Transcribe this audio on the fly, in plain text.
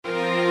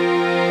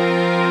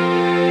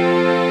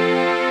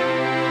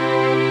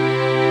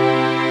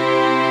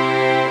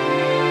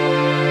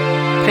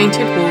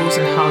Painted walls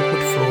and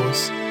hardwood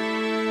floors.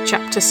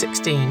 Chapter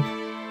 16.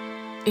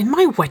 In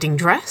my wedding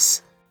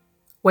dress?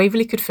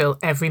 Waverley could feel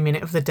every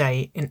minute of the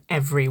day in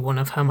every one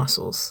of her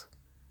muscles,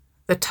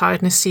 the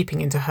tiredness seeping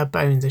into her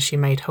bones as she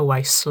made her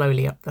way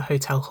slowly up the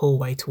hotel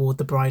hallway toward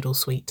the bridal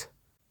suite.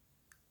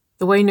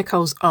 The way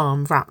Nicole's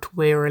arm wrapped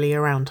wearily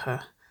around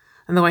her,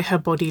 and the way her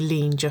body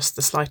leaned just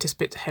the slightest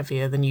bit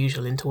heavier than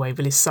usual into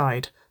Waverley's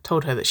side,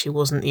 told her that she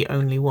wasn't the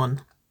only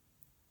one.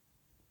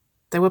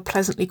 They were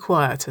pleasantly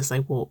quiet as they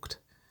walked,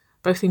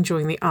 both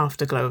enjoying the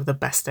afterglow of the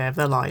best day of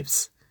their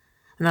lives,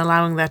 and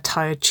allowing their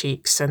tired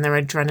cheeks and their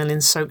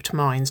adrenaline-soaked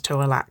minds to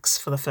relax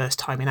for the first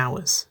time in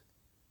hours.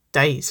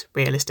 Days,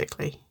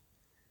 realistically.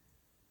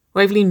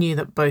 Waverley knew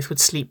that both would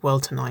sleep well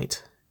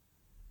tonight.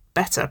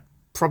 Better,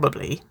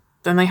 probably,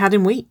 than they had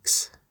in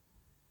weeks.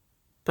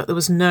 But there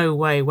was no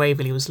way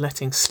Waverley was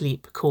letting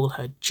sleep call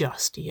her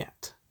just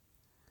yet.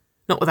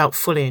 Not without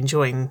fully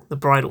enjoying the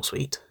bridal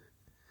suite.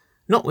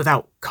 Not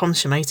without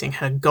consummating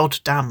her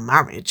goddamn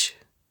marriage.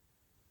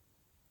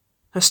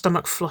 Her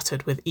stomach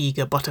fluttered with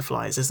eager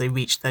butterflies as they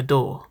reached their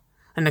door,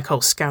 and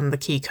Nicole scanned the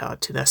keycard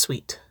to their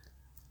suite.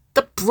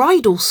 The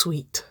bridal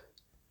suite!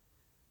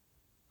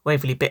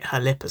 Waverley bit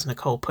her lip as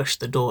Nicole pushed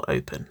the door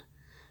open,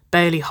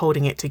 barely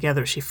holding it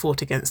together as she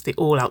fought against the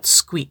all-out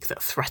squeak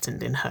that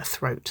threatened in her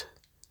throat.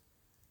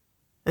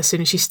 As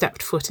soon as she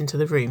stepped foot into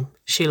the room,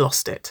 she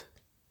lost it.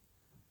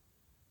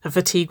 Her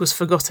fatigue was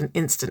forgotten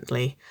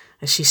instantly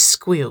as she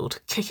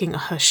squealed, kicking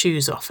her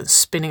shoes off and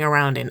spinning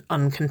around in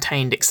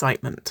uncontained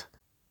excitement.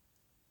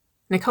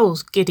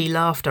 Nicole's giddy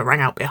laughter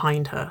rang out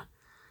behind her,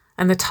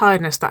 and the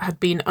tiredness that had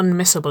been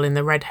unmissable in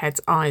the redhead's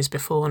eyes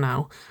before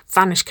now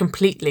vanished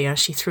completely as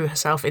she threw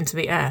herself into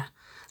the air,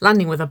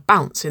 landing with a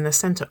bounce in the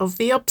centre of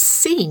the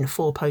obscene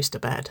four-poster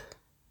bed.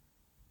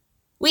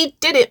 "We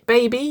did it,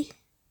 baby!"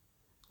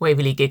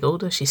 Waverley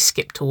giggled as she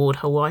skipped toward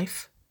her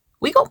wife.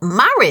 "We got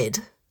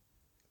married!"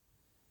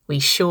 "We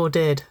sure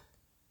did,"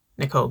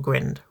 Nicole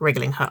grinned,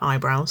 wriggling her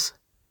eyebrows.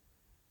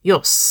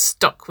 "You're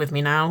stuck with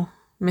me now,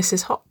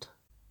 Mrs. Hot."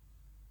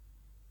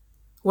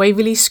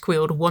 Waverley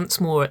squealed once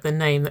more at the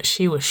name that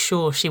she was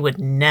sure she would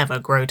never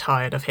grow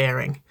tired of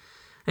hearing,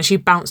 and she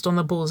bounced on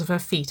the balls of her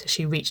feet as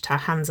she reached her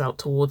hands out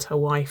towards her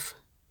wife.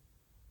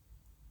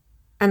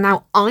 "And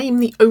now I'm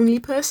the only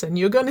person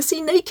you're going to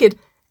see naked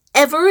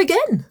ever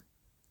again,"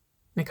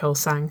 Nicole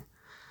sang,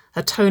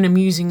 her tone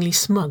amusingly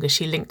smug as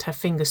she linked her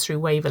fingers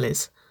through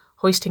Waverley's,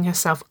 hoisting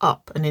herself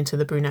up and into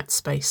the brunette's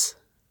space.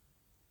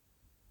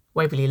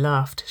 Waverley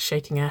laughed,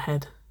 shaking her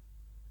head.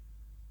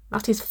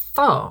 "That is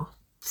far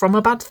from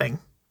a bad thing."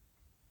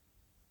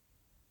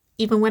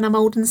 "Even when I'm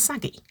old and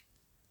saggy?"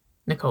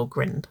 Nicole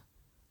grinned,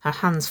 her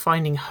hands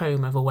finding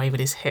home over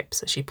Waverley's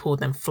hips as she pulled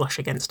them flush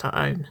against her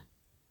own.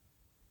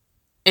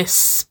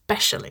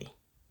 "Especially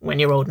when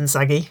you're old and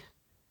saggy."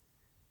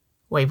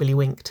 Waverley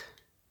winked.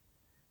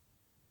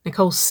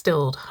 Nicole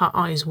stilled, her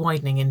eyes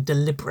widening in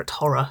deliberate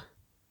horror.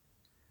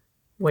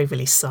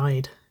 Waverley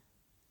sighed.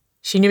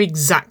 She knew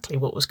exactly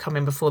what was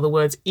coming before the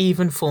words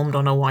even formed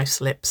on her wife's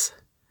lips.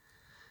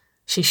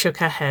 She shook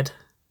her head,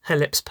 her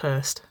lips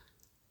pursed.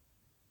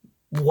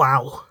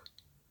 "Wow,"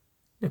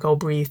 Nicole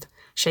breathed,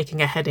 shaking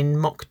her head in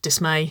mock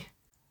dismay.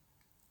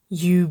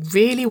 "You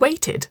really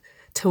waited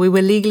till we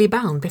were legally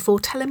bound before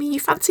telling me you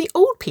fancy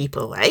old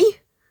people, eh?"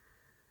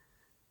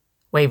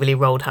 Waverley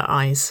rolled her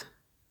eyes.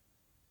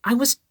 "I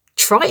was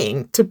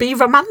trying to be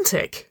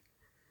romantic."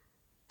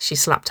 She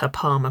slapped her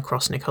palm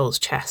across Nicole's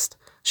chest,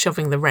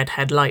 shoving the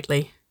redhead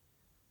lightly.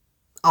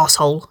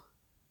 "Arsehole."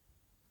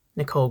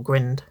 Nicole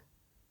grinned.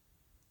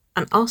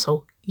 "An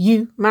arsehole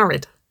you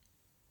married."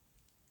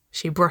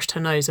 She brushed her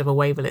nose over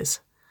Waverley's,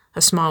 her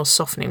smile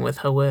softening with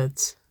her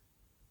words.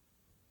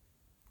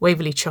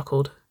 Waverley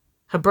chuckled,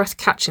 her breath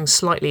catching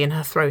slightly in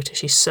her throat as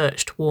she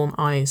searched warm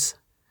eyes.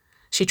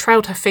 She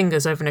trailed her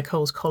fingers over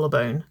Nicole's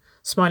collarbone,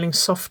 smiling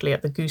softly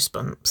at the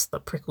goosebumps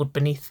that prickled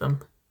beneath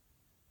them.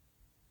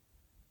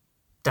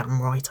 "Damn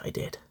right I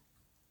did,"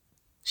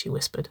 she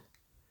whispered,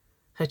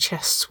 her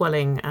chest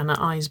swelling and her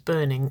eyes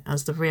burning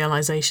as the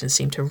realization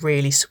seemed to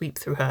really sweep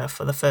through her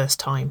for the first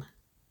time.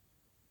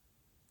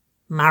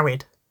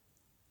 Married.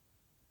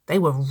 They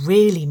were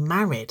really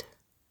married.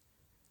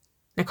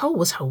 Nicole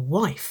was her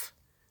wife.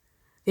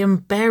 The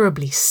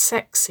unbearably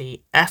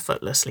sexy,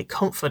 effortlessly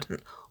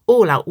confident,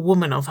 all-out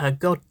woman of her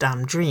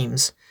goddamn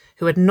dreams,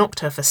 who had knocked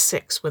her for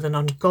 6 with an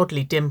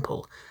ungodly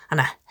dimple and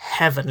a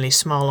heavenly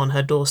smile on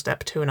her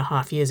doorstep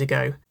 2.5 years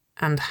ago,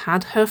 and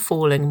had her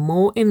falling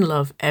more in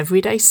love every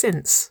day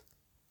since,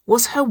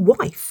 was her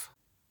wife.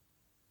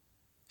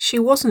 She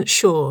wasn't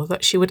sure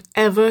that she would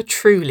ever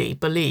truly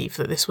believe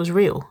that this was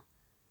real,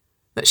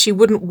 that she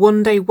wouldn't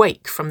one day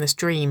wake from this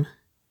dream.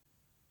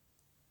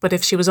 But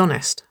if she was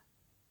honest,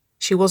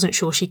 she wasn't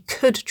sure she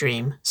could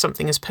dream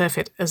something as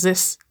perfect as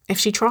this if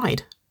she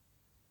tried.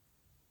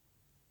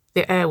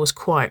 The air was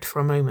quiet for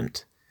a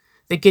moment,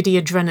 the giddy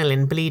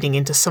adrenaline bleeding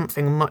into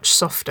something much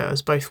softer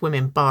as both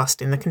women basked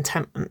in the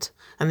contentment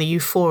and the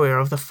euphoria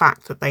of the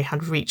fact that they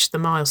had reached the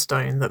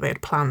milestone that they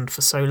had planned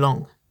for so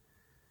long,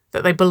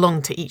 that they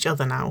belonged to each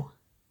other now,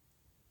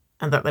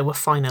 and that they were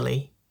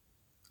finally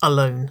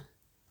alone.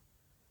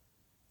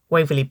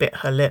 Waverley bit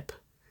her lip,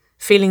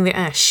 feeling the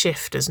air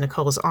shift as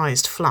Nicole's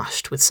eyes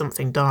flashed with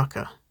something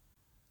darker.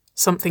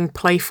 Something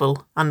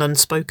playful and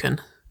unspoken.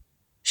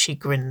 She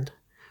grinned,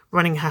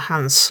 running her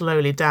hands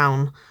slowly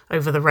down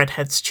over the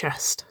redhead's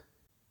chest.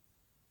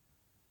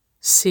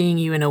 Seeing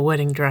you in a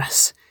wedding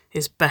dress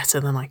is better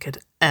than I could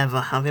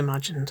ever have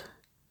imagined,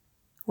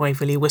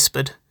 Waverley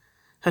whispered,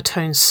 her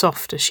tone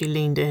soft as she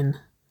leaned in,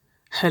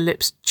 her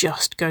lips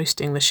just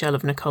ghosting the shell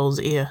of Nicole's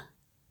ear.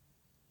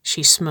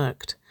 She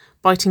smirked,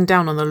 biting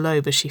down on the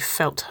lobe as she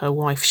felt her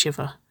wife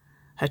shiver,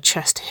 her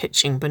chest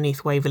hitching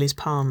beneath Waverley's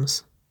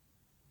palms.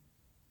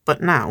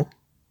 But now,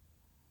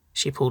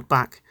 she pulled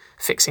back,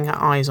 fixing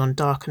her eyes on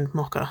darkened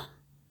Mocha.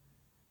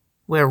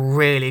 We're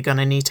really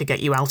gonna need to get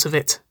you out of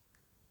it.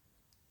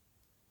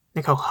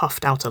 Nicole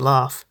huffed out a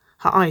laugh,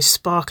 her eyes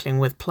sparkling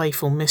with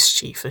playful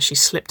mischief as she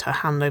slipped her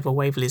hand over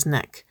Waverley's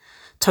neck,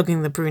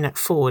 tugging the brunette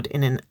forward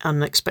in an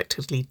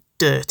unexpectedly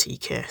dirty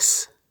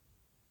kiss.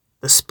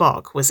 The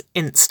spark was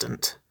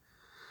instant.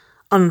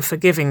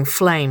 Unforgiving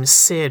flames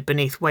seared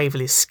beneath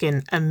Waverley's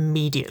skin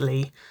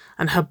immediately,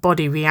 and her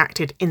body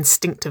reacted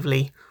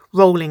instinctively,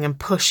 rolling and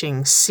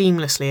pushing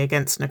seamlessly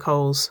against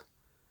Nicole's.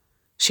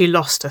 She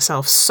lost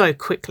herself so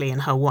quickly in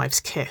her wife's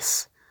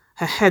kiss,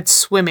 her head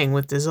swimming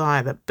with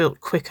desire that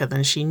built quicker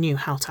than she knew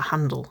how to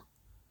handle.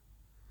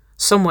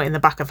 Somewhere in the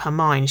back of her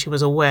mind she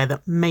was aware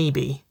that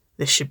maybe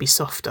this should be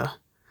softer.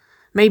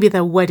 Maybe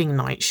their wedding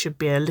night should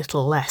be a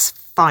little less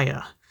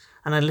fire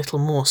and a little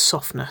more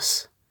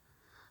softness.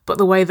 But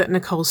the way that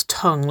Nicole's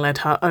tongue led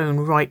her own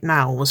right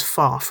now was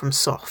far from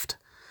soft,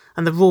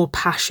 and the raw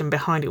passion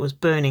behind it was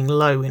burning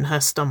low in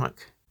her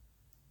stomach.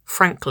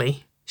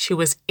 Frankly, she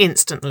was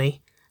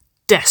instantly,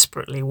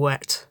 desperately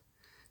wet,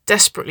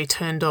 desperately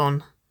turned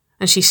on,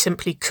 and she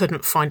simply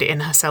couldn't find it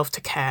in herself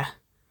to care.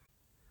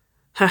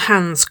 Her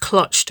hands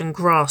clutched and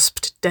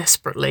grasped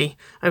desperately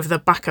over the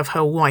back of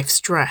her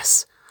wife's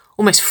dress,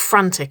 almost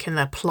frantic in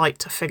their plight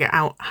to figure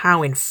out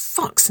how in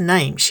fuck's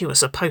name she was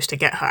supposed to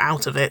get her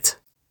out of it.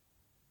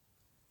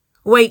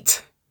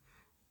 "Wait,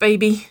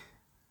 baby,"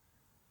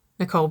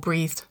 Nicole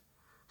breathed,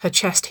 her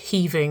chest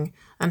heaving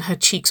and her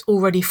cheeks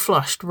already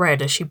flushed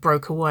red as she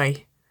broke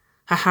away,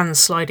 her hands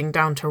sliding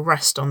down to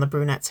rest on the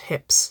brunette's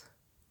hips.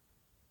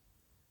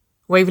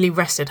 Waverley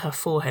rested her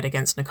forehead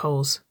against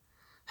Nicole's,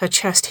 her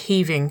chest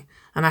heaving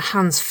and her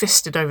hands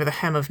fisted over the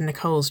hem of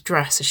Nicole's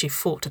dress as she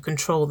fought to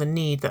control the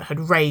need that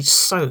had raged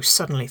so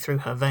suddenly through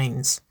her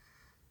veins.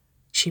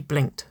 She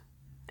blinked,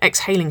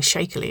 exhaling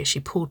shakily as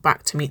she pulled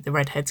back to meet the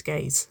redhead's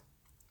gaze.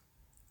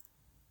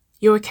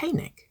 "You're okay,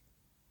 Nick?"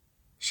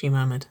 she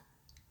murmured.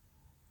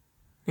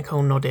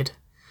 Nicole nodded,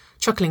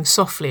 chuckling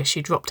softly as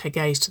she dropped her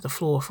gaze to the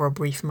floor for a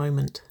brief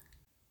moment.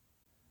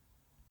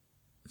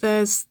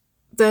 There's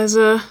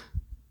a...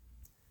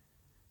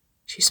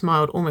 She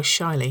smiled almost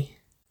shyly,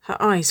 her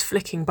eyes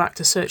flicking back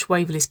to search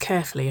Waverley's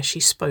carefully as she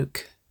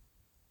spoke.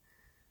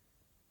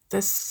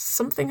 "There's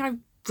something I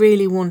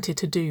really wanted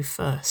to do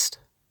first."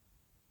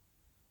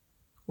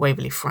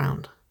 Waverley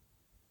frowned.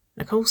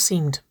 Nicole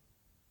seemed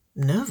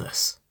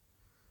nervous.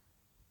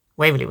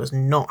 Waverley was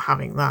not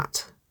having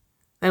that.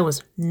 There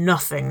was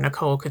nothing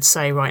Nicole could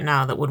say right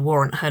now that would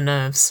warrant her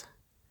nerves.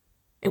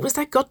 It was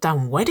their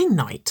goddamn wedding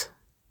night.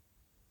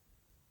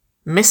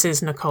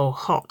 Mrs. Nicole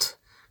Hott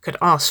could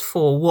ask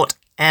for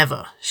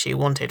whatever she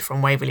wanted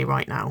from Waverley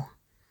right now,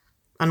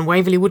 and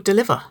Waverley would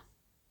deliver.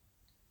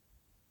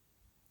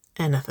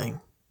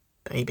 "Anything,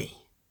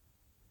 baby,"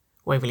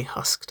 Waverley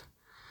husked,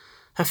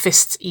 her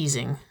fists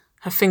easing,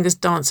 her fingers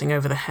dancing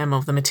over the hem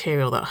of the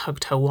material that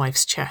hugged her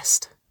wife's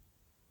chest.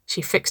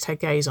 She fixed her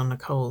gaze on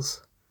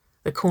Nicole's,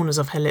 the corners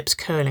of her lips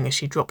curling as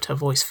she dropped her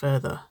voice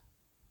further.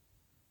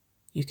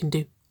 "You can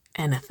do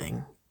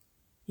anything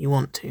you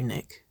want to,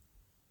 Nick."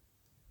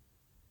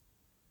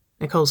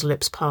 Nicole's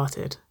lips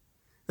parted,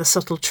 the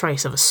subtle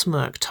trace of a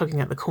smirk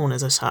tugging at the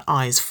corners as her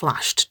eyes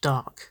flashed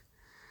dark.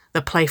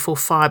 The playful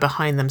fire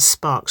behind them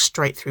sparked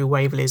straight through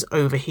Waverley's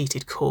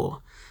overheated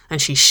core, and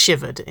she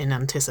shivered in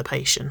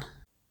anticipation.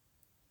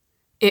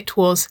 It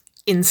was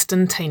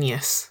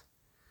instantaneous.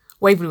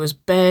 Waverley was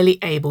barely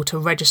able to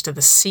register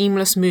the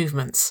seamless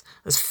movements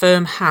as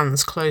firm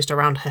hands closed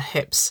around her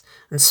hips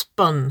and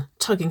spun,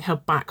 tugging her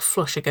back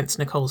flush against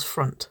Nicole's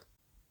front.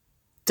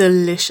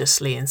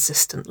 Deliciously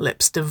insistent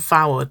lips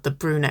devoured the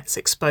brunette's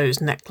exposed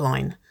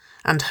neckline,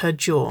 and her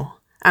jaw,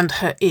 and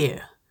her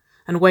ear,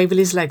 and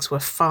Waverley's legs were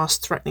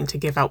fast threatening to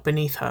give out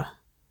beneath her.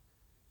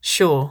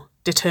 Sure,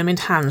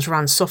 determined hands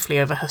ran softly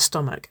over her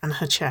stomach and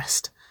her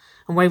chest,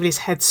 and Waverley's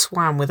head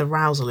swam with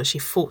arousal as she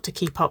fought to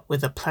keep up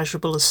with the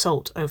pleasurable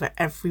assault over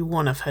every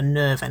one of her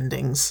nerve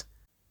endings.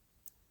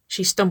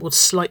 She stumbled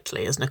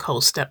slightly as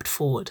Nicole stepped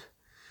forward,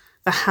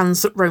 the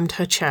hands that roamed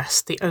her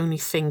chest the only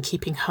thing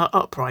keeping her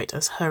upright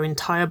as her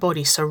entire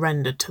body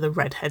surrendered to the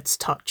redhead's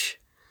touch,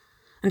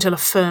 until a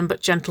firm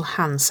but gentle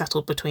hand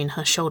settled between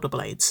her shoulder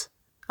blades,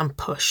 and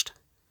pushed.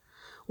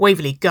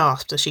 Waverley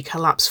gasped as she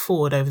collapsed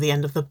forward over the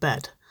end of the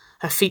bed,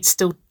 her feet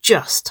still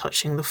just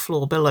touching the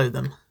floor below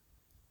them.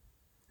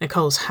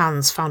 Nicole's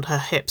hands found her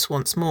hips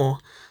once more,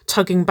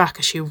 tugging back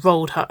as she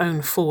rolled her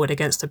own forward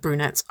against the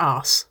brunette's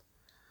arse.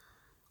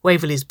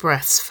 Waverley's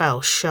breaths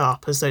fell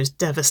sharp as those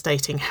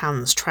devastating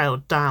hands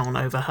trailed down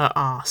over her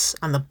arse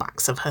and the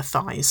backs of her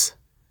thighs.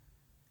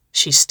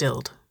 She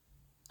stilled.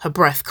 Her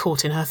breath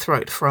caught in her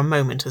throat for a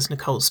moment as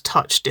Nicole's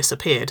touch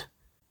disappeared.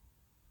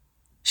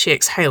 She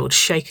exhaled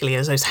shakily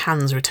as those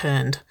hands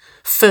returned,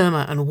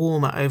 firmer and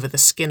warmer over the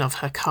skin of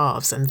her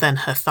calves and then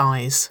her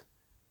thighs.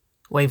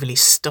 Waverley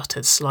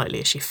stuttered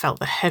slightly as she felt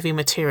the heavy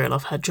material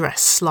of her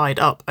dress slide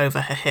up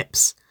over her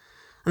hips,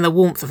 and the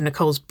warmth of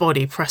Nicole's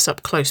body press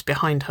up close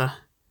behind her.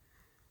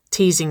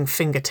 Teasing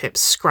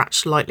fingertips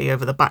scratched lightly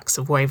over the backs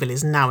of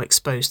Waverley's now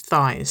exposed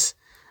thighs,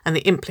 and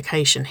the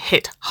implication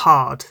hit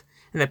hard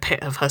in the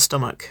pit of her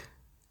stomach.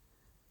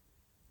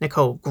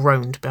 Nicole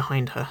groaned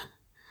behind her,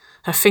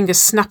 her fingers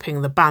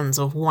snapping the bands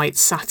of white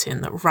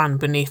satin that ran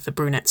beneath the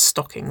brunette's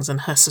stockings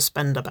and her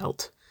suspender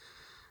belt,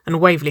 and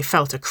Waverley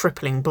felt a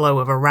crippling blow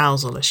of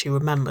arousal as she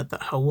remembered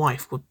that her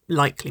wife would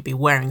likely be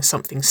wearing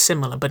something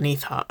similar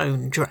beneath her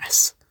own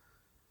dress.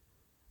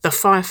 The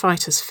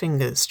firefighter's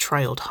fingers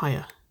trailed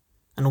higher,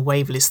 and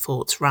Waverley's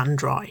thoughts ran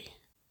dry.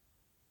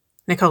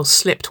 Nicole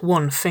slipped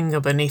one finger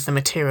beneath the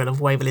material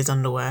of Waverley's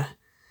underwear,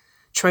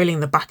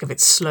 trailing the back of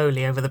it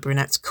slowly over the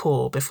brunette's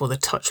core before the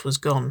touch was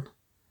gone,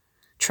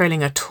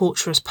 trailing a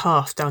tortuous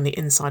path down the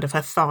inside of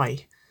her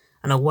thigh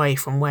and away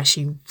from where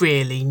she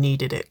really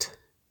needed it.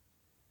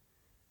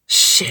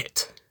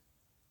 "Shit,"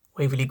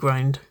 Waverley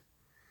groaned.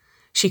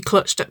 She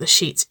clutched at the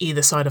sheets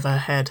either side of her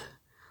head,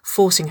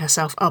 forcing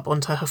herself up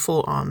onto her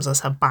forearms as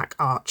her back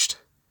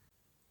arched.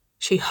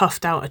 She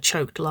huffed out a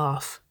choked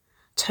laugh,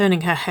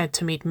 turning her head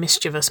to meet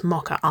mischievous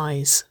mocker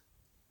eyes.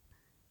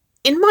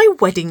 "In my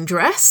wedding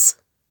dress?"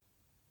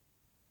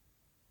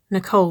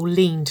 Nicole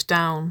leaned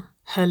down,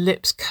 her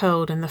lips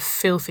curled in the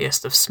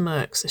filthiest of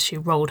smirks as she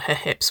rolled her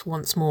hips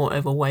once more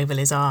over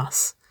Waverley's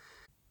arse.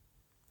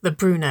 The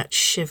brunette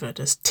shivered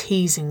as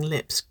teasing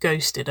lips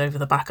ghosted over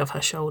the back of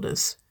her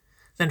shoulders,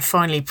 then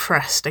finally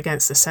pressed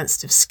against the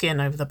sensitive skin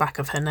over the back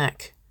of her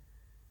neck.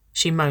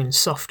 She moaned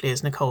softly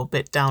as Nicole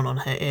bit down on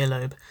her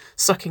earlobe,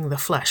 sucking the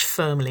flesh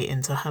firmly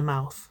into her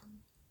mouth.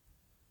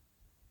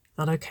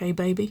 "That okay,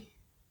 baby?"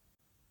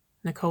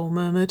 Nicole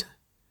murmured,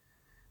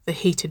 the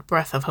heated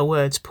breath of her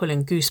words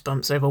pulling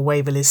goosebumps over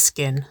Waverley's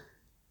skin.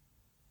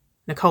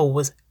 Nicole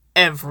was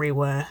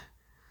everywhere.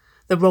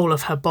 The roll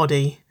of her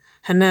body,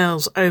 her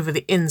nails over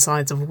the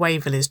insides of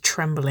Waverley's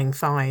trembling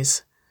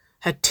thighs,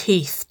 her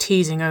teeth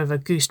teasing over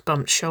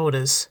goose-bumped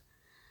shoulders.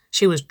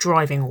 She was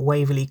driving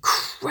Waverley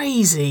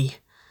crazy,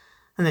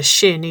 and the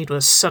sheer need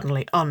was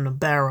suddenly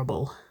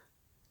unbearable.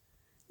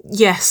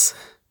 "Yes,"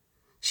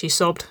 she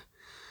sobbed.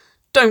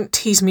 "Don't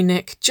tease me,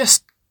 Nick.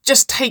 Just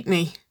take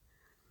me."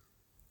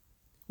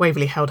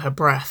 Waverley held her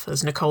breath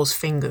as Nicole's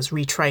fingers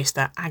retraced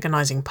their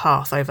agonising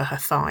path over her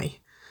thigh,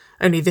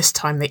 only this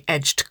time they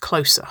edged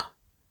closer.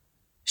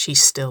 She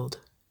stilled.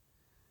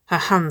 Her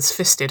hands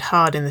fisted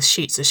hard in the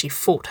sheets as she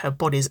fought her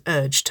body's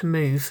urge to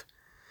move,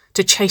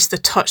 to chase the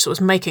touch that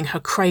was making her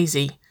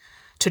crazy,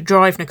 to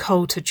drive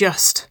Nicole to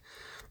just...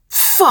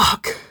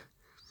 "Fuck!"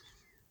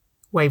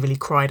 Waverley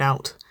cried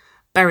out,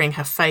 burying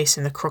her face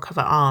in the crook of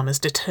her arm as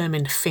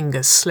determined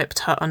fingers slipped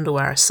her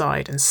underwear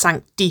aside and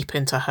sank deep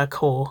into her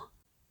core.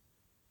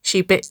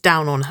 She bit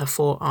down on her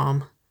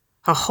forearm,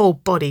 her whole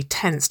body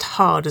tensed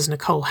hard as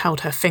Nicole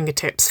held her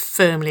fingertips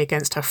firmly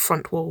against her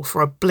front wall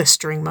for a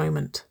blistering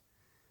moment.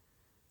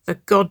 The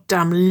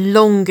goddamn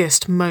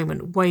longest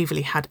moment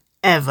Waverley had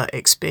ever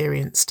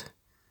experienced.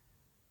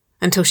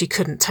 Until she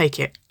couldn't take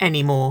it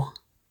anymore.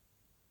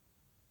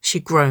 She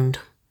groaned,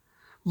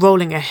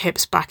 rolling her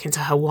hips back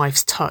into her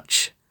wife's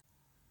touch.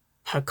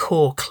 Her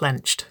core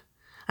clenched,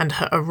 and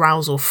her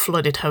arousal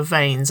flooded her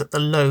veins at the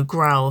low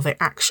growl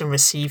the action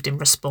received in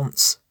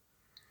response.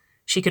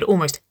 She could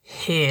almost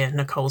hear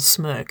Nicole's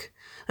smirk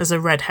as the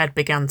redhead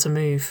began to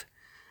move,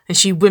 and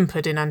she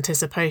whimpered in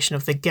anticipation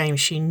of the game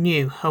she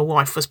knew her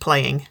wife was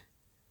playing.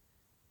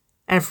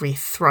 Every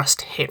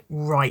thrust hit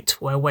right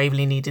where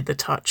Waverley needed the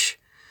touch,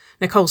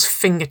 Nicole's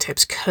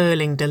fingertips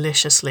curling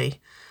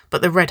deliciously,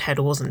 but the redhead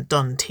wasn't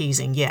done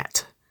teasing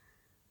yet.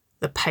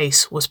 The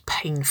pace was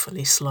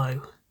painfully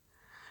slow.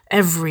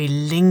 Every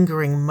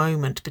lingering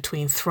moment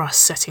between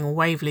thrusts setting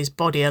Waverley's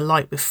body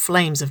alight with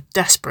flames of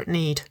desperate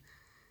need.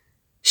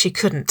 She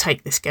couldn't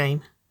take this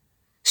game.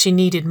 She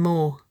needed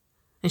more,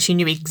 and she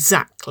knew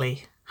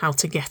exactly how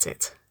to get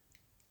it.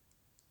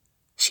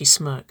 She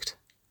smirked.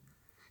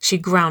 She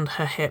ground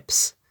her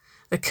hips,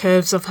 the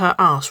curves of her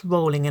arse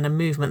rolling in a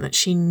movement that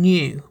she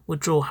knew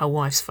would draw her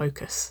wife's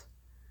focus.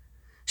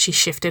 She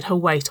shifted her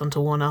weight onto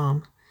one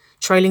arm,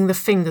 trailing the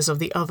fingers of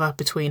the other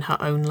between her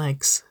own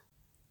legs.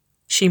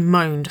 She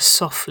moaned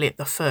softly at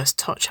the first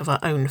touch of her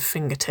own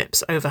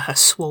fingertips over her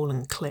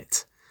swollen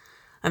clit,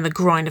 and the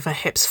grind of her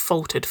hips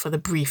faltered for the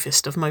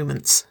briefest of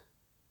moments.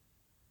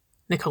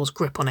 Nicole's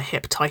grip on her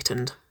hip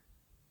tightened.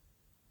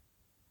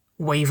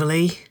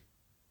 "Waverley,"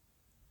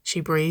 she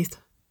breathed.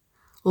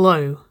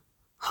 Low,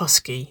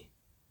 husky.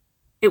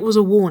 It was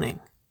a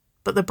warning,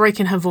 but the break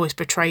in her voice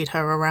betrayed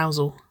her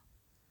arousal.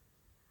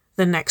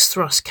 The next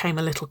thrust came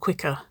a little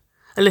quicker,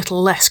 a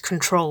little less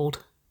controlled.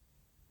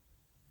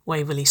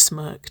 Waverley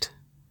smirked.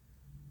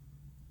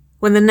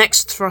 When the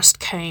next thrust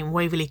came,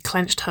 Waverley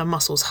clenched her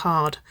muscles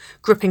hard,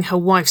 gripping her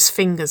wife's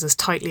fingers as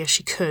tightly as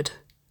she could.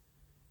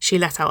 She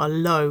let out a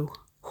low,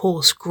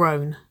 hoarse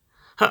groan,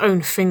 her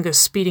own fingers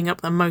speeding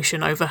up the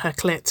motion over her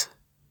clit.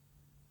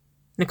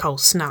 Nicole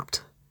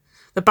snapped,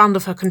 the band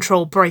of her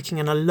control breaking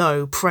in a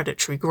low,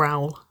 predatory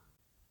growl.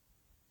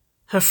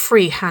 Her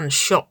free hand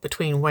shot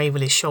between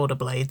Waverley's shoulder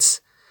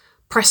blades,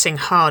 pressing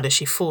hard as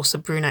she forced the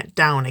brunette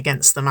down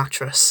against the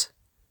mattress.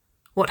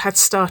 What had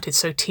started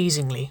so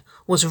teasingly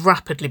was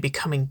rapidly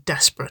becoming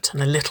desperate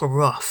and a little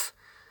rough,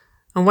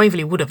 and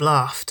Waverley would have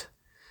laughed.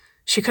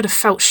 She could have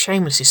felt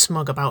shamelessly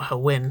smug about her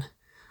win,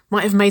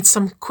 might have made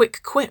some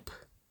quick quip.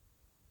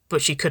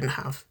 But she couldn't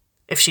have,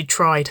 if she'd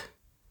tried.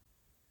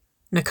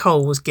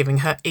 Nicole was giving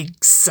her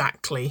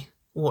exactly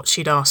what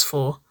she'd asked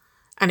for,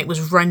 and it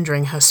was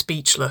rendering her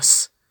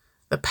speechless.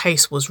 The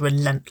pace was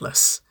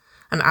relentless,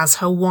 and as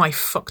her wife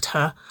fucked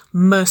her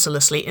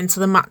mercilessly into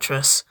the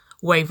mattress,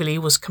 Waverley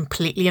was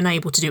completely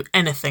unable to do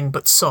anything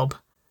but sob,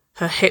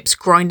 her hips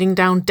grinding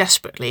down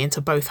desperately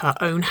into both her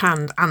own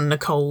hand and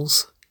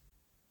Nicole's.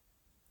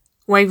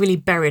 Waverley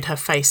buried her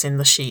face in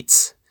the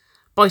sheets,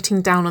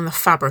 biting down on the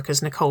fabric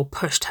as Nicole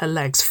pushed her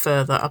legs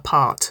further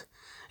apart,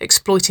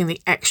 exploiting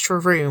the extra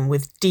room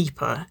with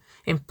deeper,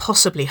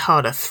 impossibly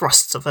harder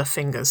thrusts of her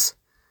fingers.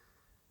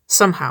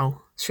 Somehow,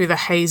 through the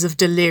haze of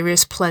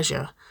delirious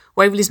pleasure,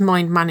 Waverley's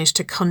mind managed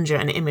to conjure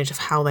an image of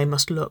how they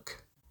must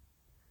look.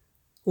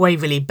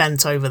 Waverley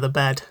bent over the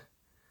bed,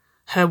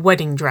 her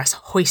wedding dress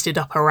hoisted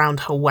up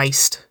around her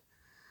waist,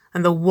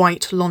 and the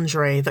white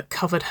lingerie that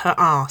covered her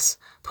arse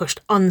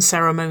pushed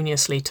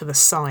unceremoniously to the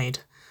side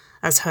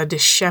as her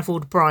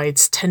dishevelled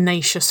bride's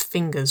tenacious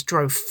fingers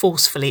drove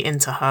forcefully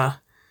into her.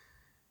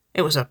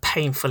 It was a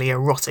painfully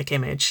erotic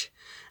image,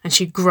 and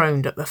she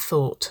groaned at the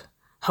thought,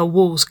 her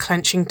walls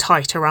clenching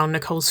tight around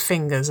Nicole's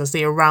fingers as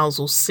the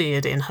arousal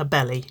seared in her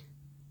belly.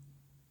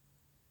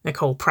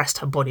 Nicole pressed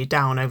her body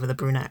down over the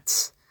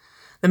brunette's,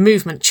 the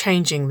movement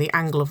changing the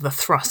angle of the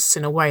thrusts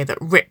in a way that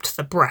ripped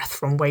the breath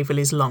from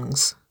Waverley's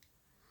lungs.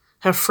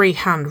 Her free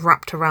hand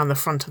wrapped around the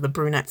front of the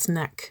brunette's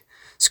neck,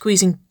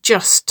 squeezing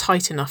just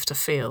tight enough to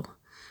feel,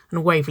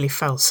 and Waverley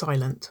fell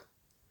silent.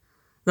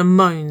 The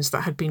moans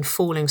that had been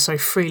falling so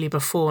freely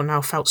before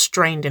now felt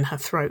strained in her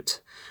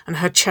throat, and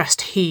her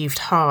chest heaved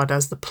hard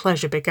as the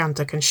pleasure began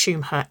to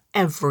consume her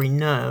every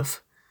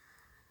nerve.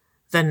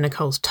 Then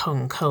Nicole's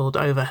tongue curled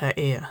over her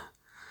ear,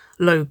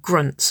 low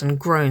grunts and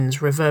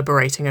groans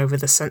reverberating over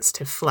the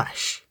sensitive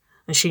flesh,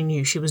 and she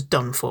knew she was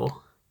done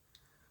for.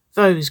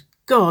 Those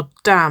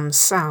goddamn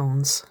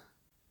sounds.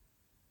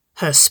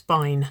 Her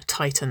spine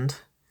tightened.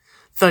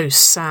 Those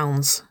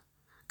sounds,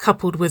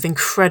 coupled with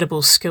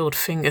incredible skilled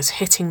fingers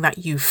hitting that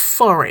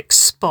euphoric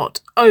spot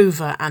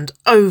over and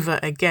over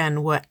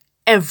again, were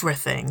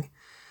everything,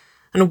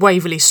 and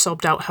Waverley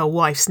sobbed out her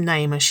wife's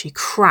name as she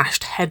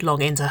crashed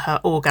headlong into her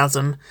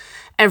orgasm,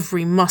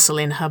 every muscle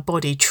in her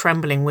body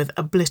trembling with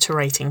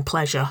obliterating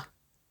pleasure.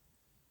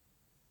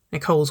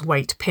 Nicole's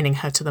weight pinning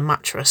her to the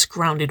mattress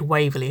grounded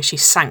Waverley as she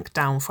sank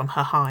down from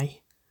her high,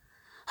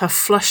 her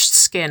flushed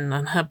skin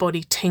and her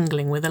body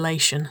tingling with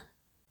elation.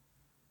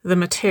 The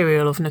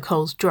material of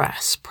Nicole's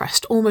dress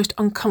pressed almost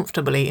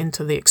uncomfortably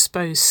into the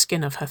exposed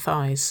skin of her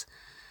thighs,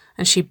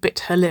 and she bit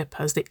her lip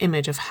as the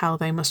image of how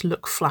they must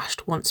look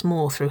flashed once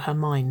more through her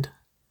mind.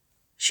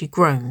 She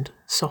groaned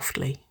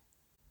softly.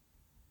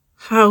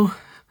 "How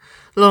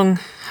long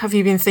have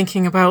you been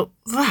thinking about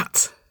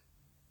that?"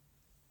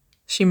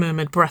 she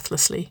murmured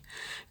breathlessly,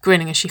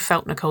 grinning as she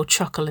felt Nicole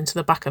chuckle into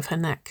the back of her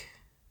neck.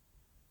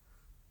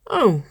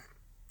 "Oh,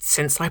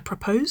 since I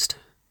proposed?"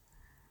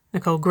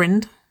 Nicole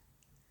grinned.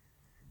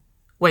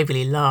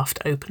 Waverley laughed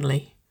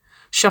openly,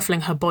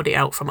 shuffling her body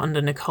out from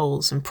under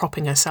Nicole's and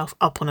propping herself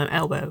up on an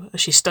elbow as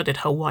she studied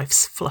her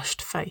wife's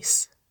flushed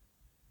face.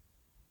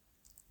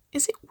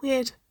 "Is it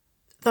weird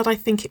that I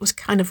think it was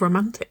kind of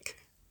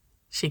romantic?"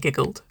 she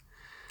giggled,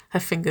 her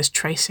fingers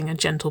tracing a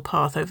gentle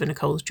path over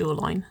Nicole's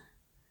jawline.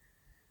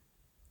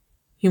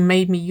 "You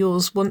made me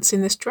yours once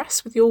in this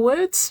dress with your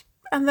words,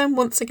 and then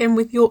once again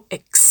with your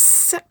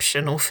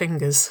exceptional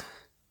fingers."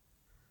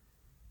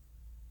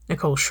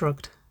 Nicole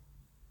shrugged,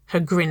 her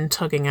grin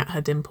tugging at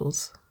her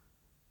dimples.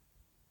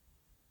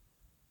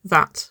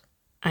 "That,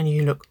 and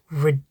you look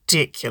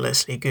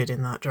ridiculously good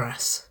in that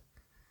dress,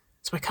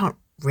 so I can't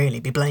really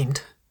be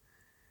blamed."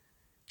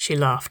 She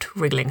laughed,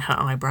 wriggling her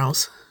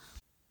eyebrows.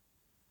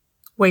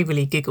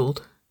 Waverley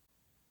giggled.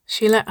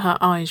 She let her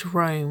eyes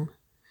roam,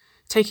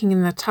 taking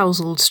in the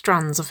tousled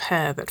strands of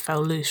hair that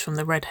fell loose from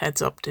the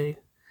redhead's updo,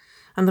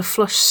 and the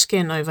flushed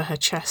skin over her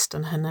chest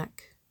and her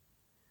neck.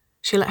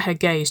 She let her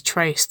gaze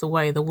trace the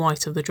way the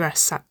white of the dress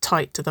sat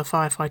tight to the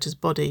firefighter's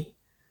body,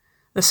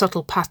 the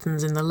subtle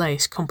patterns in the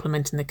lace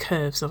complementing the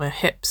curves of her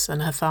hips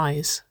and her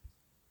thighs.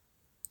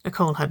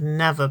 Nicole had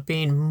never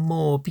been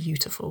more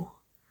beautiful,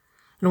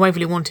 and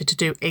Waverley wanted to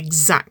do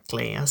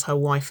exactly as her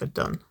wife had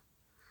done.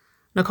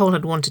 Nicole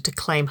had wanted to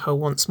claim her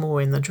once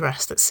more in the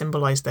dress that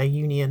symbolised their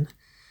union,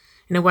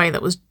 in a way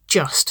that was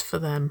just for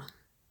them.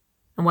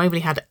 and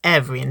Waverley had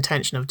every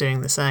intention of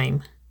doing the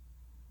same.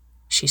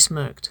 She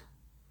smirked,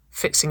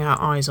 fixing her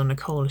eyes on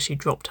Nicole as she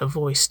dropped her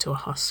voice to a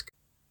husk.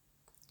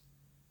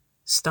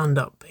 "Stand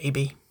up,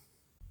 baby."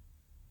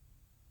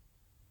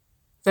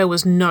 There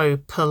was no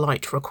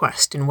polite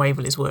request in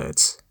Waverley's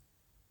words.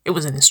 It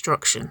was an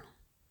instruction,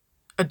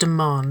 a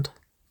demand.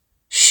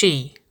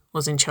 She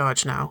was in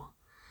charge now,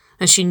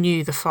 and she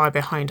knew the fire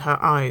behind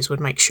her eyes would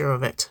make sure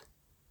of it.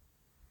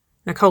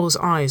 Nicole's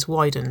eyes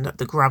widened at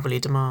the gravelly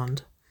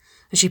demand,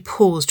 and she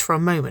paused for a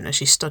moment as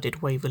she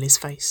studied Waverley's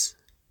face.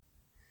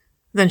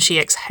 Then she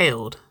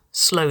exhaled,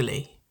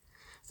 slowly,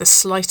 the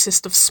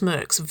slightest of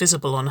smirks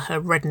visible on her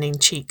reddening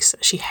cheeks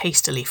as she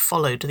hastily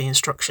followed the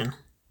instruction.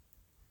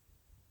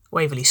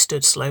 Waverley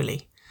stood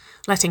slowly,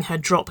 letting her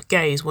drop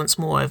gaze once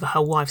more over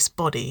her wife's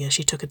body as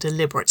she took a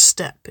deliberate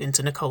step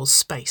into Nicole's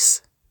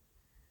space.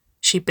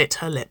 She bit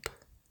her lip,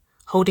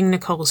 holding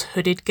Nicole's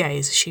hooded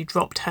gaze as she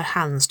dropped her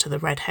hands to the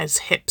redhead's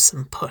hips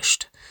and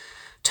pushed,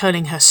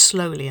 turning her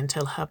slowly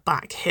until her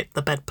back hit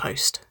the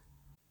bedpost.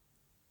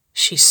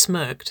 She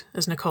smirked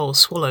as Nicole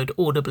swallowed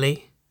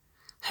audibly,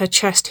 her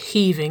chest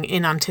heaving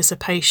in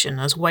anticipation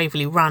as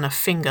Waverley ran a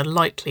finger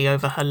lightly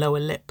over her lower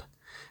lip,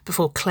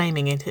 before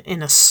claiming it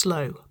in a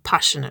slow,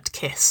 passionate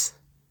kiss.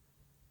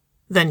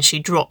 Then she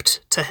dropped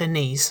to her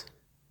knees.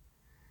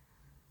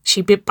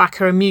 She bit back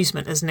her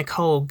amusement as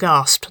Nicole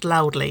gasped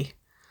loudly,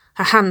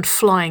 her hand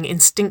flying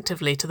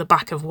instinctively to the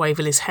back of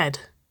Waverley's head.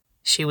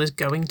 She was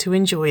going to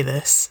enjoy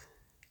this.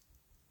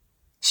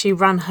 She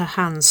ran her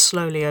hands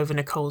slowly over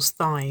Nicole's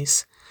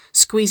thighs,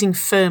 squeezing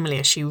firmly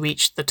as she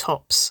reached the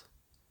tops.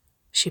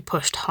 She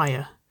pushed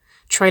higher,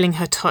 trailing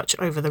her touch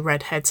over the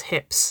redhead's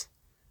hips,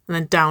 and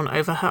then down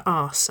over her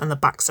arse and the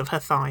backs of her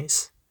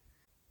thighs.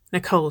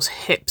 Nicole's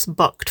hips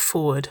bucked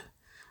forward,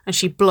 and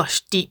she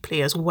blushed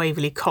deeply as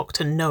Waverley cocked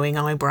a knowing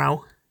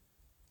eyebrow.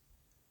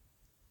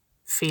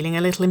 "Feeling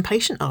a little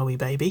impatient, are we,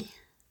 baby?"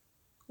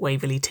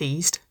 Waverley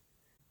teased.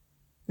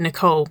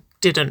 Nicole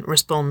didn't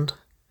respond.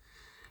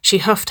 She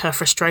huffed her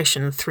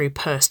frustration through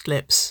pursed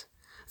lips,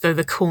 though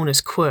the corners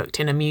quirked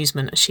in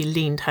amusement as she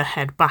leaned her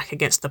head back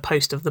against the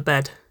post of the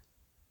bed.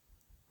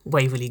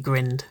 Waverley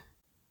grinned.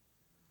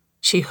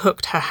 She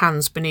hooked her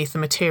hands beneath the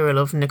material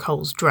of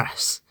Nicole's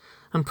dress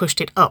and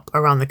pushed it up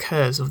around the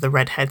curves of the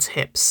redhead's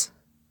hips.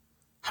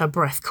 Her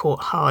breath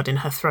caught hard in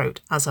her throat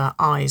as her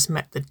eyes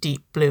met the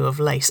deep blue of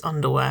lace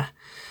underwear,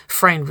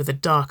 framed with the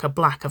darker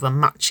black of a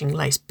matching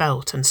lace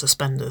belt and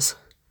suspenders.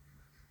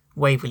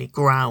 Waverley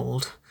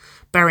growled,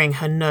 burying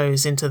her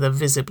nose into the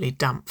visibly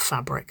damp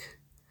fabric,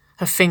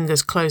 her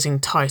fingers closing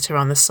tight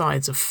around the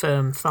sides of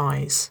firm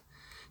thighs.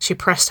 She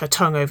pressed her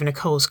tongue over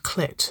Nicole's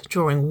clit,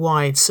 drawing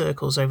wide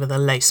circles over the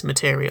lace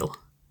material.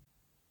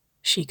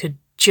 She could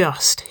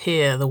just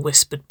hear the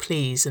whispered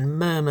pleas and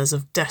murmurs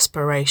of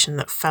desperation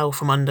that fell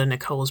from under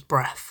Nicole's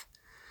breath,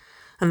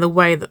 and the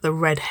way that the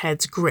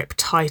redhead's grip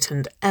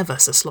tightened ever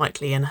so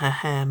slightly in her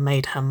hair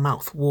made her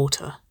mouth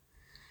water.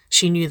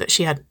 She knew that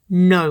she had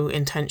no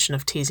intention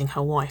of teasing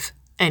her wife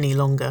any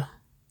longer.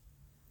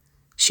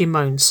 She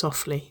moaned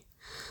softly,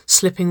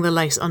 slipping the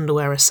lace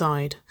underwear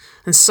aside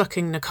and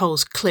sucking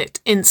Nicole's clit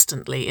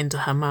instantly into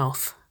her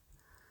mouth.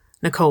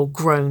 Nicole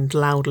groaned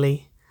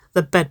loudly,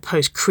 the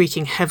bedpost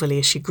creaking heavily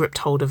as she gripped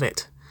hold of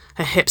it,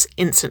 her hips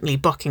instantly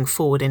bucking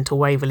forward into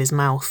Waverley's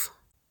mouth.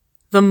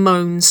 The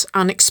moans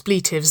and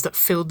expletives that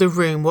filled the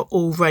room were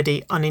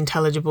already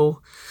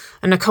unintelligible,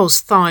 and Nicole's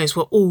thighs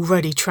were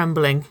already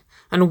trembling,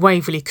 and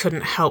Waverley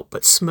couldn't help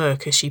but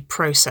smirk as she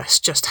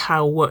processed just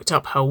how worked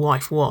up her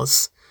wife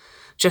was,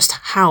 just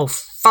how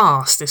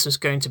fast this was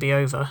going to be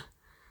over.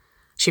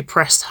 She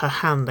pressed her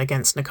hand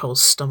against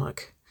Nicole's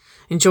stomach,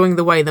 enjoying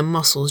the way the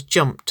muscles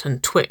jumped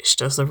and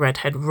twitched as the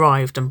redhead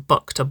writhed and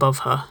bucked above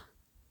her.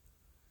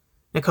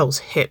 Nicole's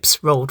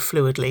hips rolled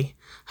fluidly,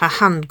 her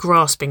hand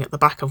grasping at the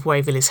back of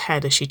Waverley's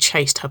head as she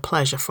chased her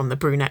pleasure from the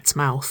brunette's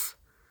mouth.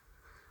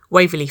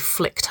 Waverley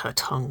flicked her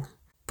tongue,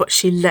 but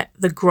she let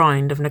the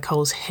grind of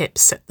Nicole's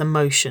hips set the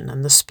motion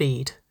and the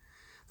speed,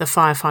 the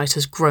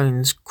firefighter's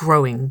groans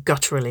growing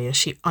gutturally as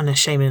she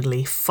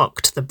unashamedly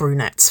fucked the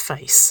brunette's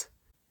face.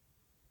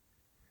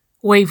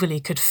 Waverley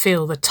could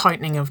feel the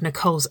tightening of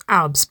Nicole's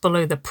abs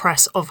below the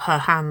press of her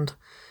hand,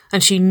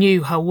 and she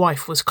knew her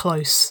wife was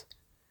close.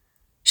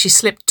 She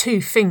slipped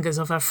 2 fingers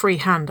of her free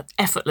hand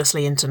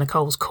effortlessly into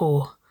Nicole's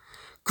core,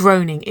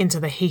 groaning into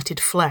the heated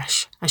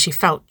flesh as she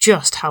felt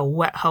just how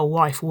wet her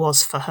wife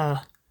was for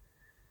her.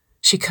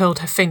 She curled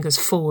her fingers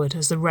forward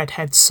as the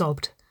redhead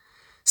sobbed,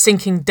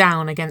 sinking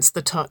down against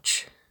the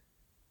touch.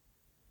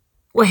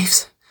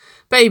 "Waves,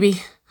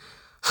 baby,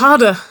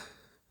 harder,"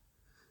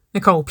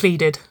 Nicole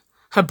pleaded,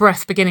 her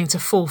breath beginning to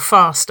fall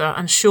faster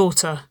and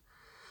shorter.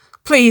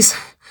 "Please,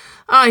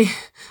 I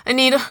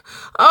need a...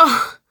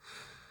 oh..."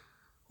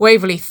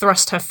 Waverley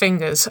thrust her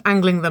fingers,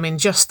 angling them in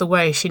just the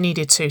way she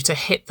needed to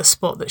hit the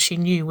spot that she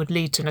knew would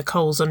lead to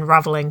Nicole's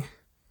unravelling.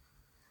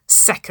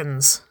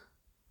 Seconds.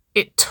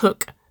 It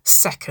took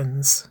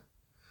seconds.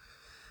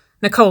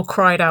 Nicole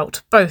cried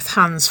out, both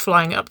hands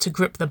flying up to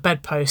grip the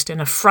bedpost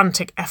in a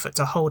frantic effort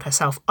to hold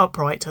herself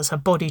upright as her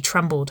body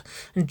trembled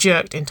and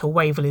jerked into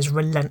Waverley's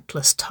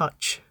relentless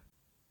touch.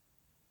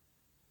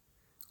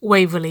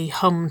 Waverley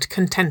hummed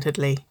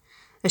contentedly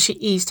as she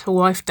eased her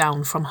wife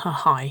down from her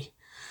high,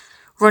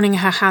 running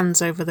her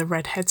hands over the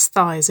redhead's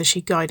thighs as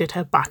she guided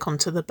her back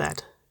onto the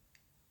bed.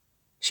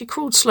 She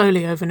crawled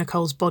slowly over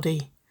Nicole's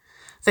body,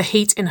 the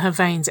heat in her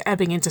veins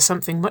ebbing into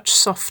something much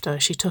softer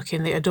as she took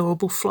in the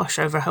adorable flush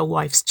over her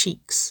wife's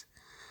cheeks,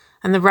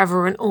 and the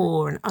reverent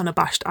awe and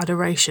unabashed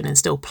adoration in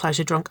still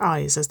pleasure-drunk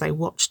eyes as they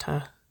watched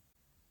her.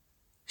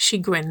 She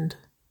grinned,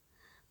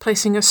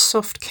 placing a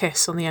soft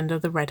kiss on the end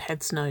of the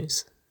redhead's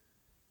nose.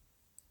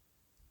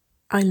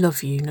 "I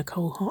love you,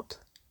 Nicole Hott,"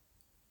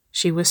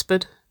 she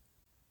whispered.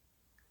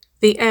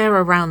 The air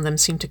around them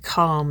seemed to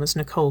calm as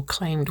Nicole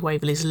claimed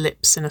Waverley's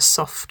lips in a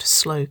soft,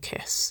 slow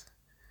kiss.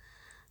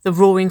 The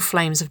roaring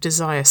flames of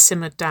desire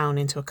simmered down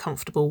into a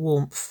comfortable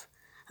warmth,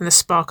 and the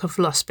spark of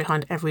lust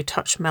behind every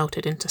touch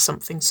melted into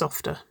something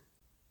softer.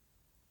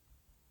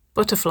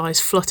 Butterflies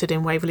fluttered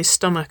in Waverley's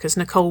stomach as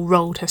Nicole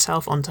rolled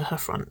herself onto her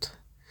front,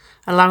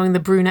 allowing the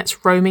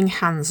brunette's roaming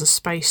hands a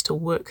space to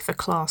work the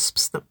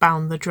clasps that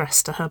bound the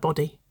dress to her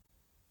body.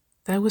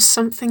 There was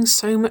something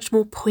so much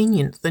more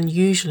poignant than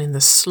usual in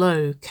the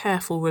slow,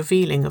 careful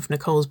revealing of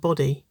Nicole's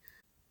body,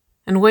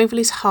 and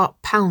Waverley's heart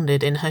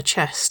pounded in her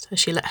chest as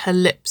she let her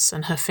lips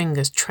and her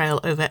fingers trail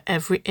over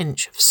every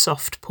inch of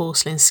soft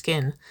porcelain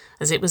skin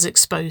as it was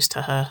exposed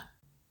to her.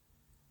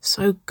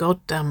 "So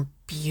goddamn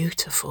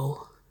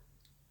beautiful,"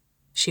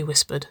 she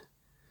whispered.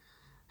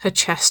 Her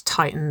chest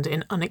tightened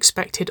in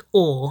unexpected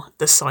awe at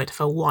the sight of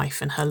her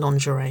wife in her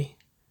lingerie.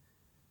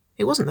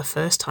 It wasn't the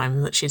first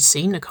time that she'd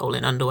seen Nicole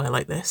in underwear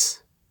like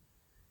this.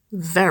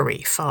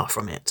 Very far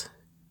from it.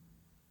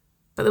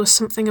 But there was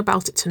something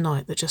about it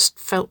tonight that just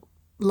felt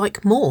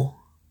like more.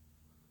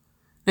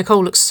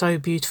 Nicole looked so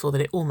beautiful that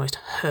it almost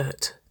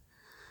hurt,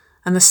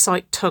 and the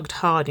sight tugged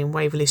hard in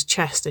Waverley's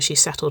chest as she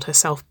settled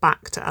herself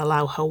back to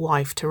allow her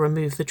wife to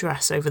remove the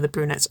dress over the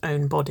brunette's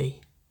own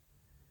body.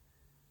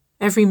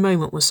 Every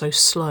moment was so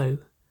slow,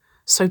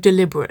 so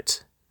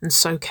deliberate, and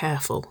so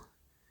careful.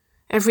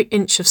 Every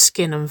inch of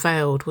skin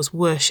unveiled was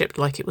worshipped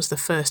like it was the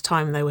first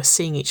time they were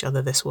seeing each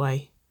other this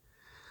way,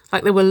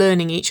 like they were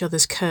learning each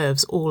other's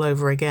curves all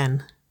over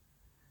again.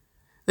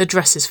 The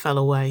dresses fell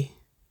away.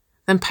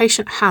 Then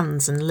patient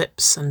hands and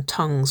lips and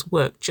tongues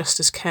worked just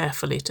as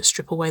carefully to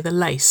strip away the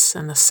lace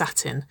and the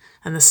satin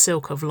and the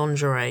silk of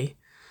lingerie,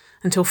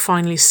 until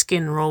finally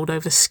skin rolled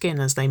over skin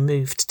as they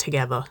moved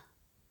together.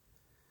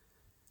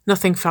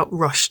 Nothing felt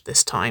rushed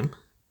this time.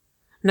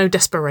 No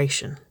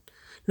desperation,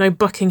 no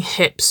bucking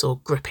hips or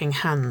gripping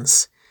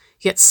hands,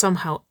 yet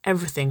somehow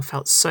everything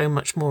felt so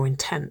much more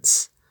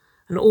intense,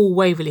 and all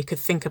Waverley could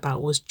think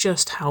about was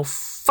just how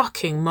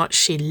fucking much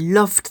she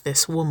loved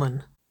this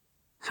woman.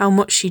 How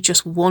much she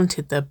just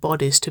wanted their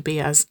bodies to be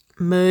as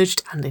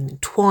merged and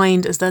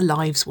entwined as their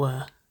lives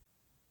were.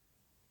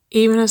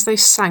 Even as they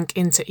sank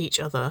into each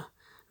other,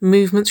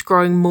 movements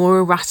growing more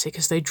erratic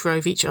as they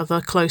drove each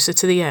other closer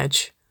to the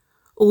edge,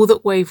 all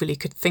that Waverley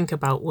could think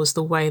about was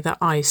the way their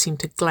eyes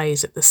seemed to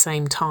glaze at the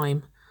same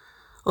time,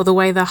 or the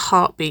way their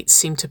heartbeats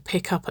seemed to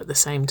pick up at the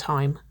same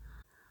time,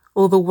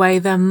 or the way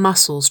their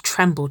muscles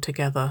trembled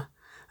together,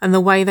 and the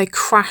way they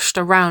crashed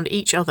around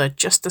each other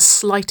just the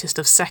slightest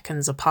of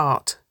seconds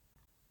apart.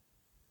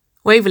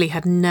 Waverley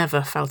had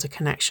never felt a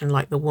connection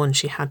like the one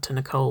she had to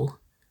Nicole,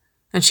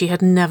 and she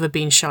had never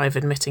been shy of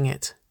admitting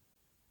it.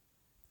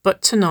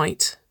 But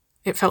tonight,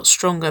 it felt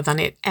stronger than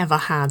it ever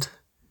had,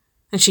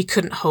 and she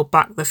couldn't hold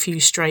back the few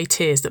stray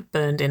tears that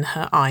burned in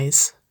her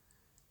eyes.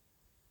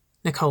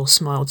 Nicole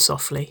smiled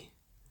softly,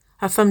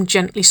 her thumb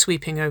gently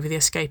sweeping over the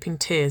escaping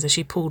tears as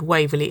she pulled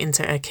Waverley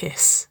into a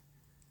kiss.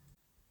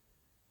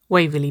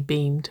 Waverley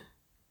beamed,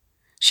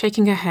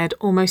 shaking her head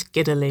almost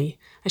giddily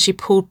as she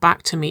pulled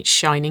back to meet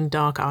shining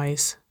dark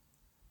eyes.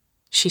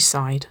 She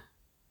sighed,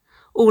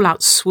 all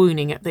out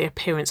swooning at the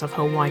appearance of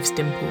her wife's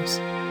dimples.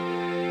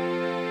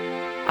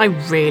 "I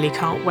really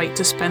can't wait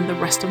to spend the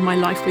rest of my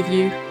life with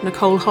you,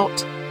 Nicole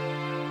Hott,"